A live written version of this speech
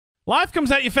Life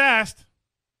comes at you fast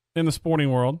in the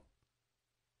sporting world.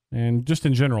 And just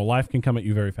in general, life can come at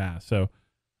you very fast. So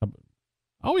I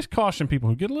always caution people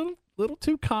who get a little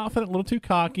too confident, a little too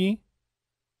cocky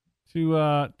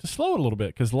to slow it a little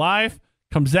bit, because life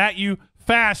comes at you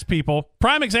fast, people.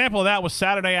 Prime example of that was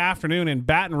Saturday afternoon in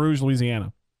Baton Rouge,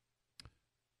 Louisiana.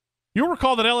 You'll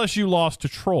recall that LSU lost to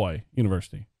Troy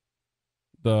University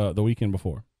the weekend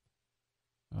before.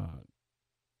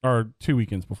 Or 2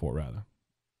 weekends before, rather.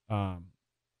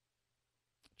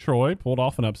 Troy pulled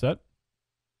off an upset.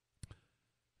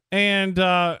 And,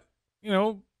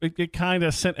 it kind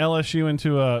of sent LSU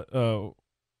into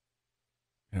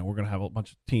we're going to have a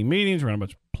bunch of team meetings. We're going to have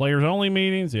a bunch of players-only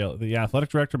meetings. The athletic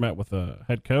director met with the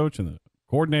head coach and the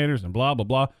coordinators and blah, blah,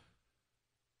 blah.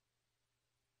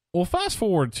 Well, fast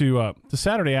forward to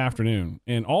Saturday afternoon,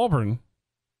 and Auburn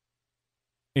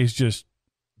is just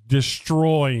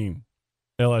destroying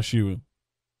LSU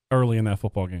early in that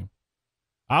football game.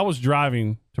 I was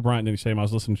driving to Bryant-Denny Stadium. I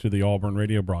was listening to the Auburn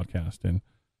radio broadcast, and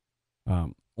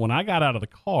when I got out of the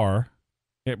car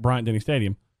at Bryant-Denny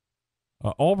Stadium,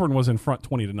 Auburn was in front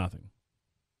 20-0.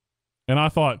 And I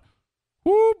thought,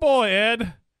 whoo, boy,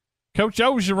 Ed, Coach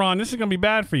Ogeron, this is going to be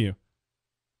bad for you.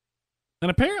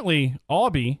 And apparently,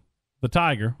 Aubie, the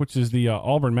Tiger, which is the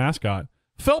Auburn mascot,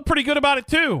 felt pretty good about it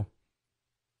too.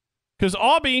 Because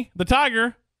Aubie, the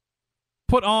Tiger,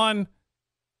 put on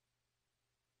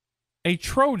a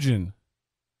Trojan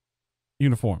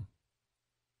uniform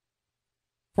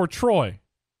for Troy,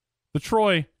 the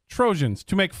Troy Trojans,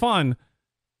 to make fun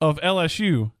of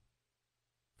LSU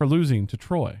for losing to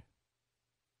Troy.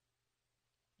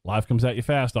 Life comes at you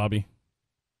fast, Aubie.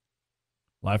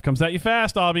 Life comes at you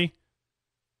fast, Aubie.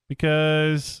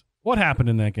 Because what happened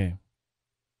in that game?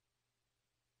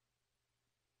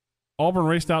 Auburn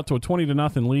raced out to a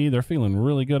 20-0 lead. They're feeling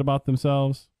really good about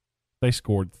themselves. They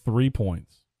scored 3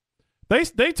 points.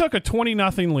 They took a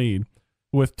 20-0 lead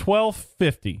with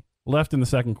 12:50 left in the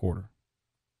second quarter.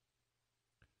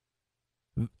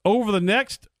 Over the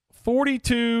next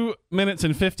 42 minutes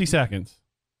and 50 seconds,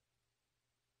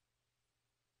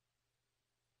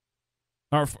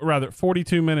 or rather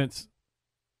 42 minutes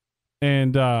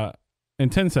and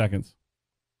 10 seconds,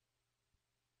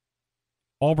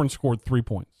 Auburn scored 3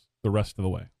 points the rest of the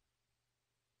way.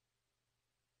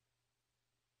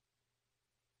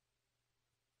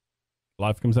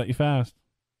 Life comes at you fast.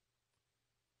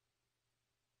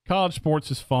 College sports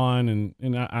is fun,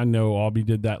 and I know Aubie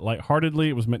did that lightheartedly.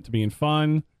 It was meant to be in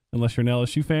fun. Unless you're an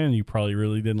LSU fan, you probably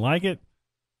really didn't like it.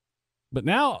 But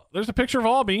now there's a picture of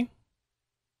Aubie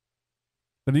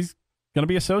that he's going to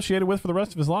be associated with for the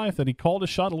rest of his life, that he called his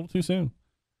shot a little too soon.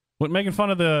 Went making fun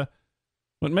of the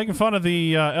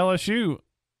LSU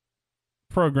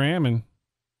program, and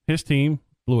his team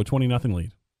blew a 20-0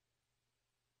 lead.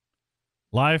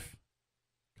 Life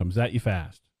comes at you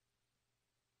fast.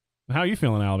 How are you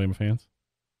feeling, Alabama fans?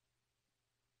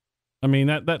 I mean,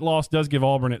 that loss does give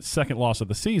Auburn its second loss of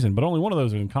the season, but only one of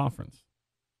those is in conference.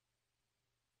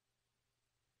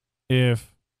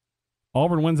 If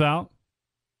Auburn wins out,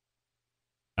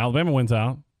 Alabama wins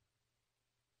out,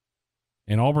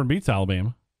 and Auburn beats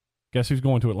Alabama, guess who's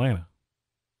going to Atlanta?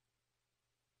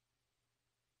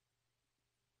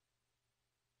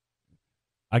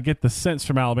 I get the sense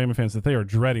from Alabama fans that they are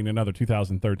dreading another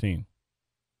 2013,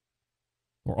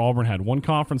 where Auburn had one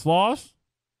conference loss.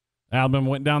 Alabama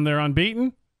went down there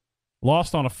unbeaten,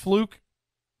 lost on a fluke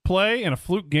play and a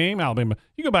fluke game. Alabama,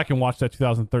 you go back and watch that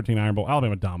 2013 Iron Bowl.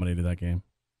 Alabama dominated that game.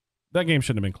 That game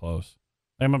shouldn't have been close.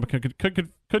 Alabama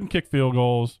couldn't kick field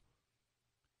goals.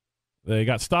 They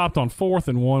got stopped on 4th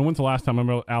and 1. When's the last time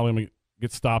Alabama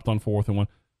gets stopped on 4th and 1?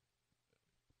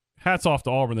 Hats off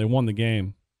to Auburn. They won the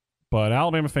game. But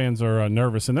Alabama fans are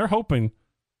nervous, and they're hoping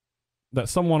that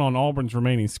someone on Auburn's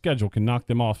remaining schedule can knock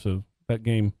them off so that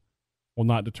game will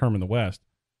not determine the West.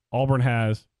 Auburn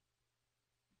has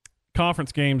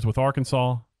conference games with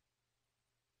Arkansas,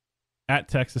 at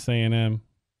Texas A&M.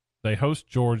 They host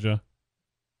Georgia,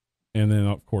 and then,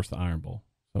 of course, the Iron Bowl.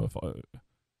 So if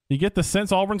you get the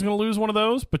sense Auburn's going to lose one of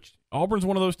those, but Auburn's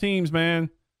one of those teams, man.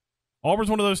 Auburn's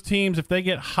one of those teams, if they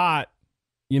get hot,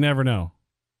 you never know.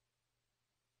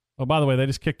 Oh, by the way, they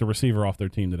just kicked a receiver off their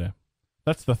team today.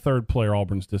 That's the third player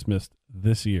Auburn's dismissed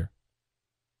this year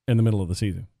in the middle of the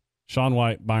season. Sean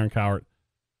White, Byron Cowart,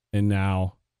 and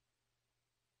now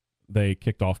they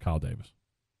kicked off Kyle Davis.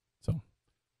 So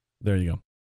there you go.